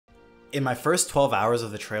In my first 12 hours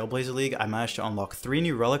of the Trailblazer League, I managed to unlock 3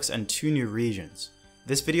 new relics and 2 new regions.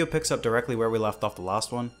 This video picks up directly where we left off the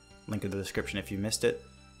last one, link in the description if you missed it.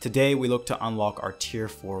 Today we look to unlock our tier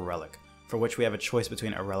 4 relic, for which we have a choice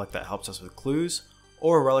between a relic that helps us with clues,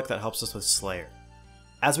 or a relic that helps us with Slayer.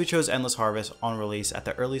 As we chose Endless Harvest on release at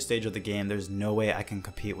the early stage of the game, there's no way I can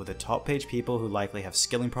compete with the top page people who likely have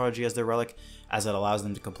Skilling Prodigy as their relic, as it allows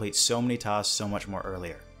them to complete so many tasks so much more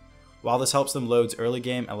earlier. While this helps them loads early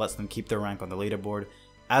game and lets them keep their rank on the leaderboard,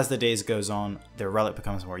 as the days goes on, their relic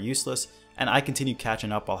becomes more useless, and I continue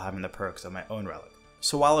catching up while having the perks of my own relic.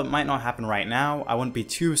 So while it might not happen right now, I wouldn't be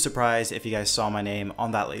too surprised if you guys saw my name on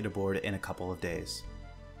that leaderboard in a couple of days.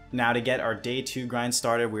 Now to get our day 2 grind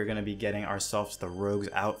started, we're going to be getting ourselves the Rogue's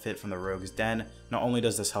outfit from the Rogue's Den. Not only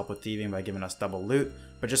does this help with thieving by giving us double loot,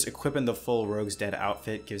 but just equipping the full Rogue's Den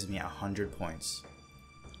outfit gives me 100 points.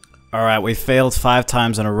 Alright, we failed 5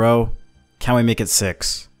 times in a row. Can we make it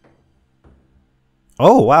 6?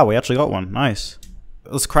 Oh wow, we actually got one. Nice.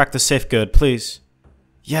 Let's crack the safe good, please.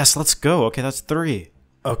 Yes, let's go. Okay, that's 3.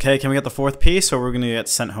 Okay, can we get the 4th piece, or we're gonna get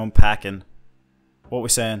sent home packing? What we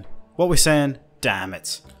saying? What we saying? Damn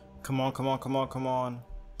it. Come on, come on, come on, come on.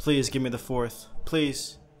 Please give me the 4th.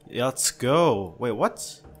 Please. Yeah, let's go. Wait,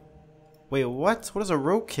 what? Wait, what? What is a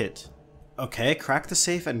rogue kit? Okay, crack the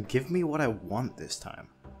safe and give me what I want this time.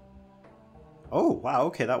 Oh, wow,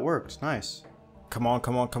 okay, that worked. Nice. Come on,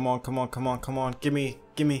 come on, come on, come on, come on, come on. Gimme,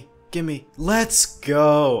 gimme, gimme. Let's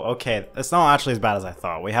go. Okay, it's not actually as bad as I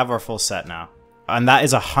thought. We have our full set now. And that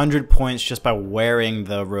is 100 points just by wearing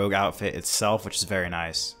the rogue outfit itself, which is very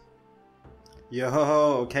nice. Yo,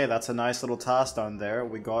 okay, that's a nice little task down there.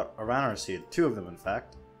 We got a runner seed. 2 of them, in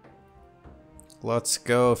fact. Let's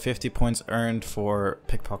go. 50 points earned for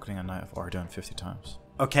pickpocketing a knife. Or doing 50 times.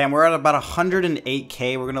 Okay, and we're at about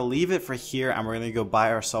 108k. We're going to leave it for here, and we're going to go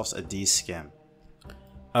buy ourselves a D-skin.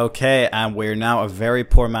 Okay, and we're now a very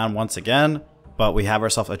poor man once again, but we have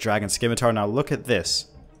ourselves a Dragon Scimitar. Now look at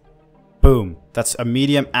this. Boom. That's a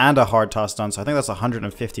medium and a hard toss done, so I think that's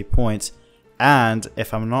 150 points. And,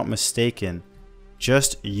 if I'm not mistaken,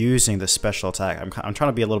 just using the special attack, I'm trying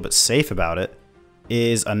to be a little bit safe about it,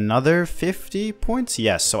 is another 50 points?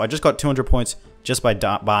 Yes, so I just got 200 points just by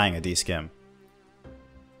buying a D-skim.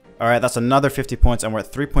 Alright, that's another 50 points, and we're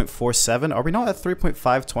at 3.47. Are we not at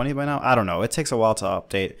 3.520 by now? I don't know. It takes a while to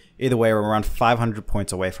update. Either way, we're around 500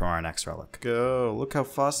 points away from our next relic. Go. Look how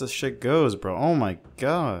fast this shit goes, bro. Oh my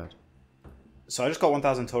god. So I just got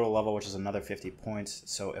 1,000 total level, which is another 50 points.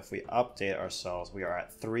 So if we update ourselves, we are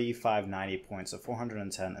at 3,590 points, so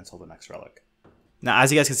 410 until the next relic. Now,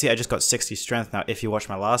 as you guys can see, I just got 60 strength. Now, if you watched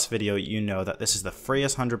my last video, you know that this is the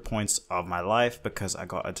freest 100 points of my life because I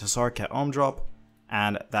got a Tsarket Ohm drop.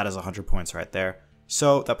 And that is 100 points right there.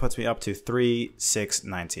 So that puts me up to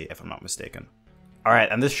 3,690 if I'm not mistaken. Alright,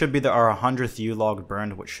 and this should be our 100th U-log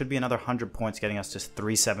burned, which should be another 100 points getting us to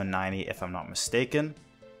 3,790 if I'm not mistaken.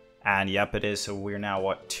 And yep, it is. So we're now,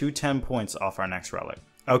 what, 210 points off our next relic.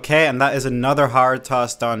 Okay, and that is another hard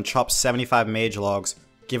toss done. Chop 75 mage logs,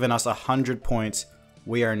 giving us 100 points.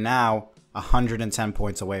 We are now 110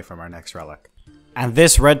 points away from our next relic. And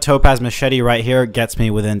this red topaz machete right here gets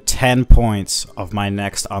me within 10 points of my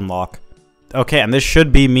next unlock. Okay, and this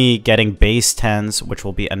should be me getting base 10s, which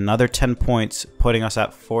will be another 10 points, putting us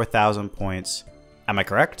at 4,000 points. Am I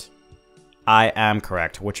correct? I am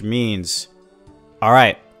correct, which means...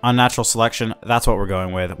 Alright, unnatural selection, that's what we're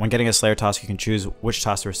going with. When getting a Slayer task, you can choose which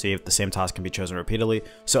task to receive. The same task can be chosen repeatedly.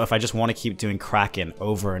 So if I just want to keep doing Kraken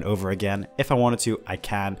over and over again, if I wanted to, I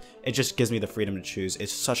can. It just gives me the freedom to choose.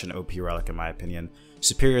 It's such an OP relic in my opinion.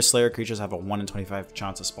 Superior Slayer creatures have a 1 in 25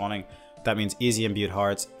 chance of spawning. That means easy imbued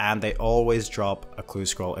hearts, and they always drop a clue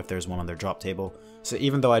scroll if there's one on their drop table. So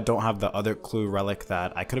even though I don't have the other clue relic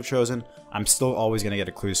that I could have chosen, I'm still always going to get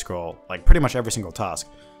a clue scroll, like pretty much every single task.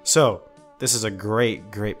 So this is a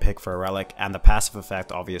great pick for a relic, and the passive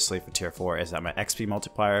effect, obviously, for tier 4 is that my XP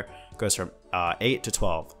multiplier goes from 8 to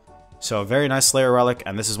 12. So a very nice Slayer relic,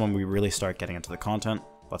 and this is when we really start getting into the content.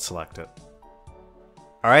 Let's select it.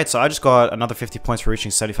 Alright, so I just got another 50 points for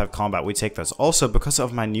reaching 75 combat. We take those. Also, because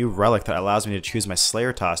of my new relic that allows me to choose my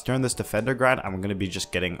Slayer task, during this Defender grind, I'm going to be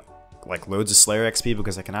just getting like loads of Slayer XP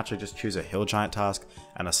because I can actually just choose a Hill Giant task,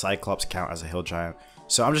 and a Cyclops count as a Hill Giant.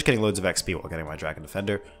 So I'm just getting loads of XP while getting my Dragon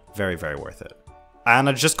Defender. Very worth it. And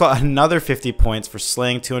I just got another 50 points for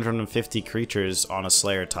slaying 250 creatures on a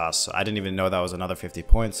Slayer task. So I didn't even know that was another 50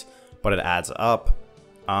 points, but it adds up.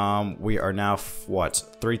 We are now, what,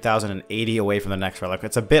 3,080 away from the next relic.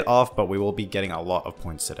 It's a bit off, but we will be getting a lot of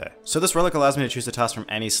points today. So this relic allows me to choose a task from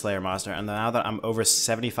any Slayer master, and now that I'm over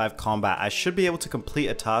 75 combat, I should be able to complete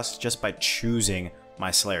a task just by choosing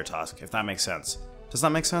my Slayer task, if that makes sense. Does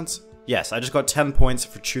that make sense? Yes, I just got 10 points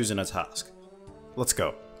for choosing a task. Let's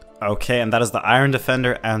go. Okay, and that is the Iron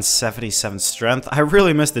Defender and 77 Strength. I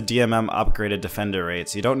really miss the DMM upgraded defender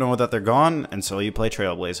rates. You don't know that they're gone until you play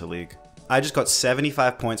Trailblazer League. I just got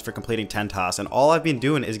 75 points for completing 10 tasks, and all I've been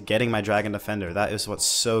doing is getting my Dragon Defender. That is what's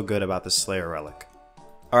so good about the Slayer Relic.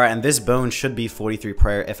 Alright, and this bone should be 43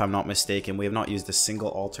 prayer if I'm not mistaken. We have not used a single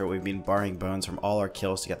altar. We've been borrowing bones from all our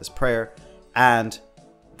kills to get this prayer, and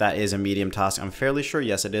that is a medium task. I'm fairly sure,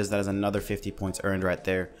 yes it is. That is another 50 points earned right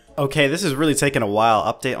there. Okay, this is really taking a while.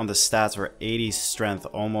 Update on the stats. We're 80 strength,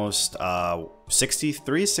 almost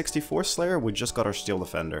 63, 64 Slayer. We just got our Steel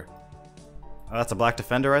Defender. Oh, that's a Black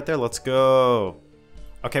Defender right there. Let's go.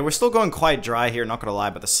 Okay, we're still going quite dry here, not gonna lie,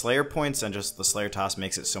 but the Slayer points and just the Slayer task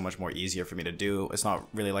makes it so much more easier for me to do. It's not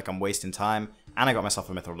really like I'm wasting time, and I got myself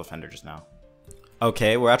a Mithril Defender just now.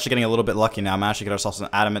 Okay, we're actually getting a little bit lucky now. Managed to get ourselves an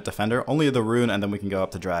Adamant Defender, only the rune, and then we can go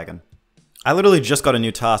up to Dragon. I literally just got a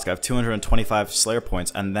new task. I have 225 Slayer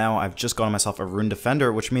points, and now I've just gotten myself a Rune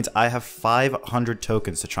Defender, which means I have 500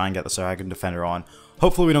 tokens to try and get the Dragon Defender on.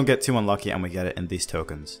 Hopefully we don't get too unlucky and we get it in these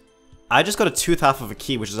tokens. I just got a tooth half of a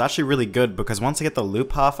key, which is actually really good because once I get the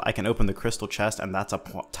loop half, I can open the crystal chest, and that's a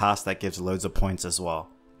task that gives loads of points as well.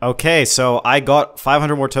 Okay, so I got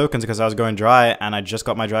 500 more tokens because I was going dry, and I just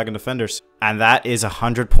got my Dragon Defenders. And that is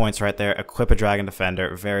 100 points right there. Equip a Dragon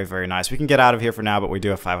Defender. Very, very nice. We can get out of here for now, but we do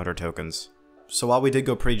have 500 tokens. So while we did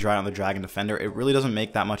go pretty dry on the Dragon Defender, it really doesn't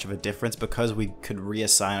make that much of a difference because we could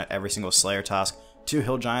reassign every single Slayer task to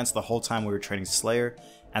Hill Giants the whole time we were trading Slayer.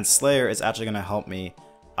 And Slayer is actually going to help me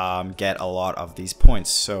get a lot of these points.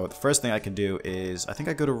 So the first thing I can do is, I think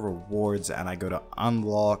I go to rewards and I go to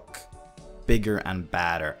unlock bigger and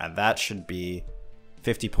badder, and that should be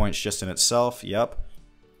 50 points just in itself. Yep.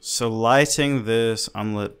 So lighting this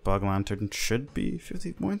unlit bug lantern should be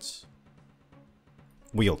 50 points.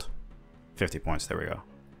 Wield. 50 points, there we go.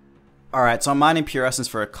 Alright, so I'm mining pure essence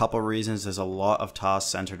for a couple reasons. There's a lot of tasks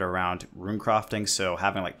centered around rune crafting, so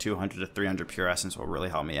having like 200 to 300 pure essence will really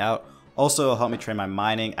help me out. Also, it'll help me train my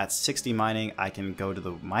mining. At 60 mining, I can go to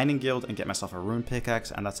the mining guild and get myself a rune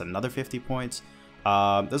pickaxe, and that's another 50 points.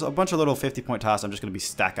 There's a bunch of little 50 point tasks I'm just going to be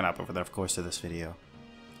stacking up over the course of this video.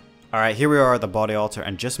 Alright, here we are at the body altar,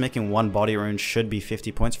 and just making one body rune should be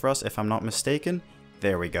 50 points for us if I'm not mistaken.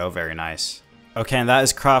 There we go, very nice. Okay, and that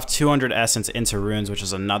is craft 200 essence into runes, which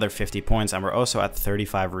is another 50 points, and we're also at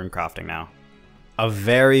 35 rune crafting now. A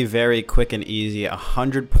very, very quick and easy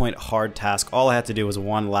 100 point hard task. All I had to do was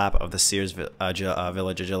one lap of the Sears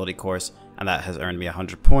Village Agility course, and that has earned me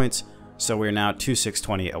 100 points. So we're now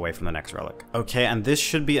 2620 away from the next relic. Okay, and this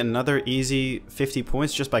should be another easy 50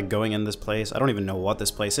 points just by going in this place. I don't even know what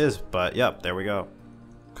this place is, but yep, there we go.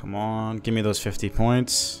 Come on, give me those 50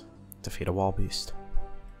 points. Defeat a wall beast.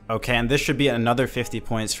 Okay, and this should be another 50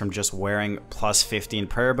 points from just wearing plus 15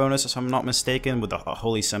 prayer bonus, if I'm not mistaken, with the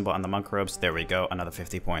holy symbol and the monk robes. There we go, another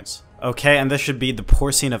 50 points. Okay, and this should be the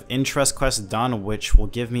Porcine of Interest quest done, which will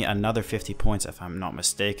give me another 50 points if I'm not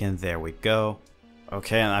mistaken. There we go.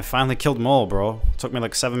 Okay, and I finally killed Mole, bro. It took me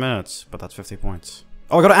like 7 minutes, but that's 50 points.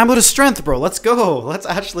 Oh, I got an Amulet of Strength, bro. Let's go. Let's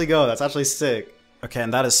actually go. That's actually sick. Okay,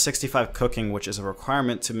 and that is 65 cooking, which is a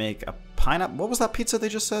requirement to make a pineapple. What was that pizza they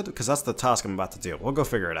just said? Because that's the task I'm about to do. We'll go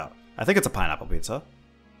figure it out. I think it's a pineapple pizza.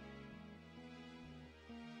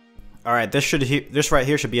 Alright, this right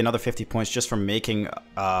here should be another 50 points just from making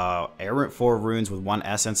Errant 4 runes with 1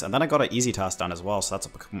 essence. And then I got an easy task done as well, so that's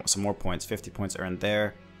some more points. 50 points earned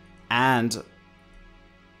there. And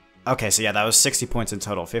okay, so yeah, that was 60 points in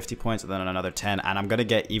total. 50 points and then another 10. And I'm going to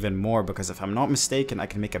get even more because if I'm not mistaken, I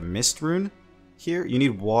can make a mist rune. Here, you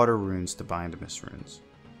need water runes to bind mist runes.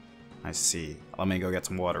 I see. Let me go get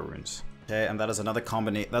some water runes. Okay, and that is another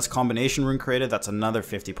combination rune created. That's another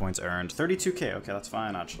 50 points earned. 32k. Okay, that's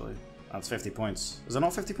fine actually. That's 50 points. Is it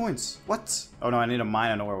not 50 points? What? Oh no, I need to mine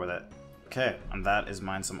an ore with it. Okay, and that is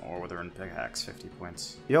mine some ore with a rune pickaxe. 50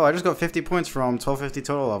 points. Yo, I just got 50 points from 1250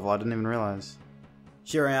 total level. I didn't even realize.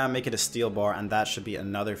 Here I am making a steel bar, and that should be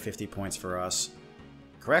another 50 points for us.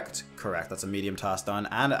 Correct? Correct. That's a medium task done.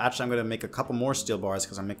 And actually, I'm going to make a couple more steel bars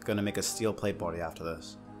because I'm going to make a steel plate body after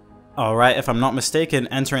this. Alright, if I'm not mistaken,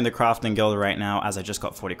 entering the crafting guild right now, as I just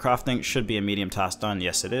got 40 crafting, should be a medium task done.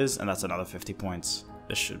 Yes, it is. And that's another 50 points.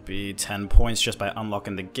 This should be 10 points just by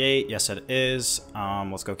unlocking the gate. Yes, it is.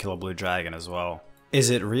 Let's go kill a blue dragon as well.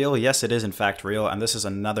 Is it real? Yes, it is in fact real. And this is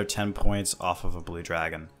another 10 points off of a blue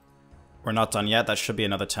dragon. We're not done yet. That should be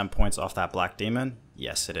another 10 points off that black demon.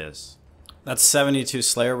 Yes, it is. That's 72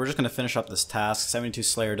 Slayer. We're just going to finish up this task. 72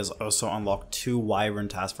 Slayer does also unlock 2 Wyvern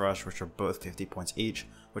tasks for us, which are both 50 points each,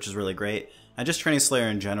 which is really great. And just training Slayer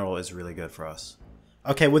in general is really good for us.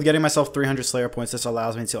 Okay, with getting myself 300 Slayer points, this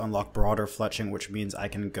allows me to unlock broader fletching, which means I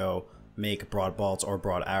can go make broad bolts or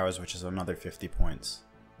broad arrows, which is another 50 points.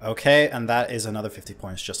 Okay, and that is another 50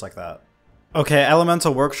 points, just like that. Okay,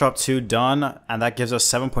 Elemental Workshop 2 done, and that gives us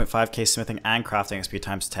 7.5k smithing and crafting XP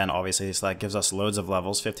times 10, obviously, so that gives us loads of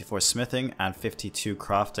levels, 54 smithing and 52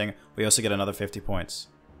 crafting. We also get another 50 points.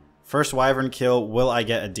 First Wyvern kill, will I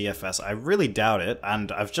get a DFS? I really doubt it,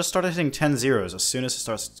 and I've just started hitting 10 zeros as soon as it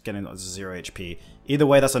starts getting 0 HP. Either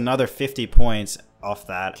way, that's another 50 points off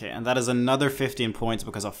that. Okay, and that is another 15 points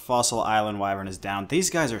because a Fossil Island Wyvern is down. These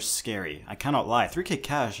guys are scary, I cannot lie. 3k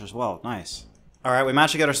cash as well, nice. Alright, we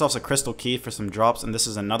managed to get ourselves a crystal key for some drops, and this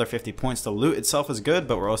is another 50 points. The loot itself is good,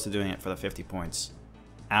 but we're also doing it for the 50 points.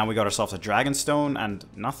 And we got ourselves a Dragonstone and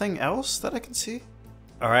nothing else that I can see.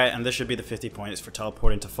 Alright, and this should be the 50 points for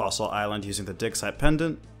teleporting to Fossil Island using the dig site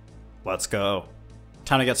pendant. Let's go.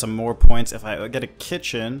 Time to get some more points. If I get a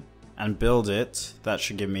kitchen and build it, that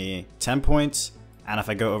should give me 10 points. And if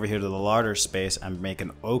I go over here to the larder space and make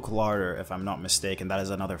an oak larder, if I'm not mistaken, that is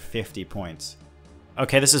another 50 points.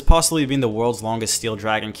 Okay, this has possibly been the world's longest steel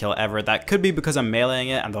dragon kill ever. That could be because I'm meleeing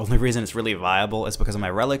it, and the only reason it's really viable is because of my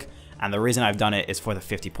relic. And the reason I've done it is for the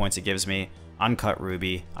 50 points it gives me. Uncut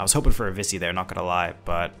ruby. I was hoping for a Visi there, not gonna lie,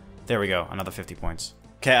 but there we go, another 50 points.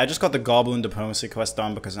 Okay, I just got the Goblin Diplomacy quest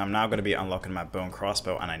done because I'm now gonna be unlocking my bone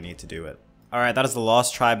crossbow, and I need to do it. Alright, that is the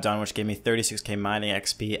Lost Tribe done, which gave me 36k mining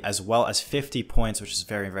XP, as well as 50 points, which is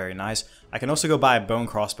very, very nice. I can also go buy a bone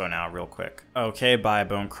crossbow now, real quick. Okay, buy a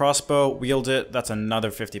bone crossbow, wield it, that's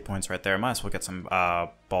another 50 points right there. Might as well get some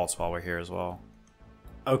bolts while we're here as well.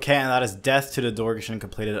 Okay, and that is Death to the Dorgishan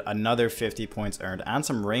completed, another 50 points earned, and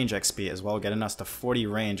some range XP as well, getting us to 40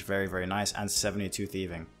 range, very, very nice, and 72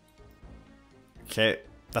 thieving. Okay,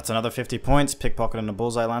 that's another 50 points, pickpocketing a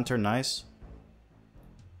bullseye lantern, nice.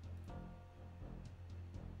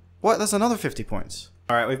 What? That's another 50 points.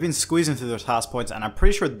 Alright, we've been squeezing through those task points, and I'm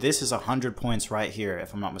pretty sure this is 100 points right here,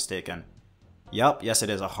 if I'm not mistaken. Yup, yes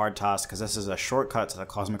it is a hard task, because this is a shortcut to the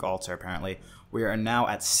Cosmic Altar, apparently. We are now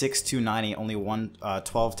at 6290, only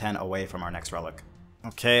 1210 away from our next relic.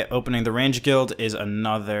 Okay, opening the Range Guild is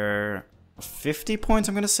another 50 points,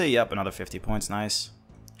 I'm going to say. Yep, another 50 points, nice.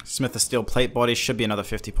 Smith the Steel Plate Body should be another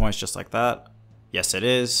 50 points, just like that. Yes, it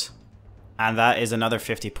is. And that is another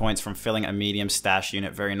 50 points from filling a medium stash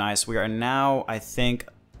unit. Very nice. We are now, I think,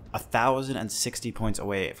 1,060 points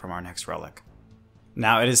away from our next relic.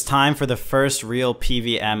 Now it is time for the first real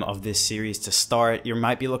PVM of this series to start. You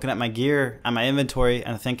might be looking at my gear and my inventory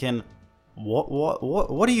and thinking,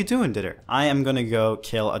 what are you doing, Ditter? I am going to go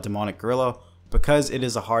kill a demonic gorilla because it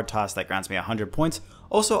is a hard task that grants me 100 points.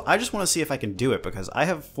 Also, I just want to see if I can do it because I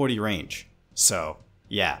have 40 range. So,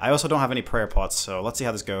 yeah. I also don't have any prayer pots, so let's see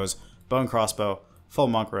how this goes. Bone crossbow, full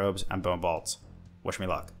monk robes, and bone bolts. Wish me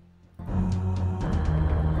luck.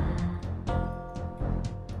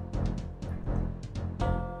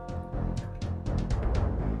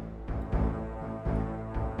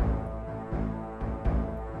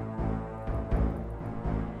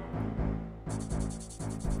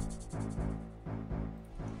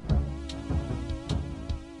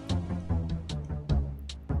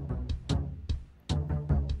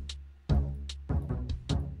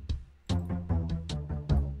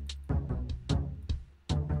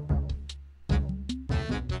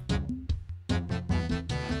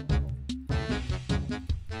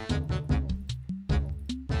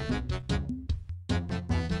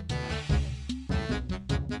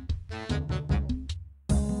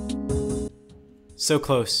 So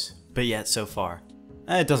close, but yet so far.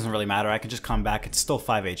 It doesn't really matter, I can just come back, it's still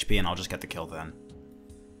 5 HP and I'll just get the kill then.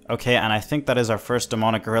 Okay, and I think that is our first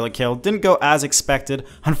demonic gorilla kill. Didn't go as expected.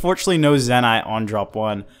 Unfortunately, no Zenite on drop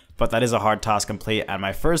 1, but that is a hard task complete, and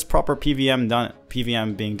my first proper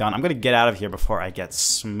PVM being done. I'm gonna get out of here before I get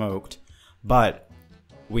smoked, but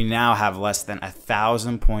we now have less than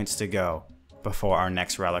 1,000 points to go before our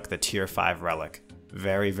next relic, the tier 5 relic.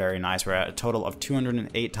 Very, very nice. We're at a total of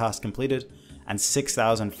 208 tasks completed and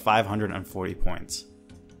 6,540 points.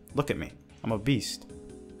 Look at me, I'm a beast.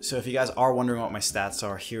 So if you guys are wondering what my stats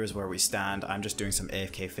are, here's where we stand. I'm just doing some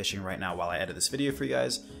AFK fishing right now while I edit this video for you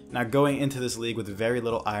guys. Now going into this league with very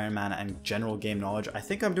little Iron Man and general game knowledge, I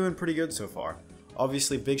think I'm doing pretty good so far.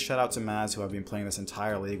 Obviously, big shout out to Maz, who I've been playing this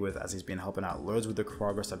entire league with, as he's been helping out loads with the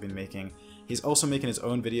progress I've been making. He's also making his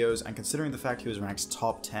own videos, and considering the fact he was ranked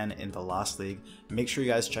top 10 in the last league, make sure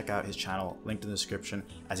you guys check out his channel, linked in the description,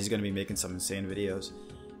 as he's going to be making some insane videos.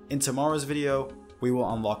 In tomorrow's video, we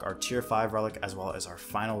will unlock our tier 5 relic as well as our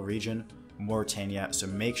final region, Mauritania, so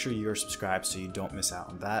make sure you're subscribed so you don't miss out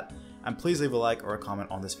on that. And please leave a like or a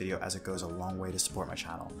comment on this video as it goes a long way to support my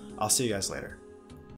channel. I'll see you guys later.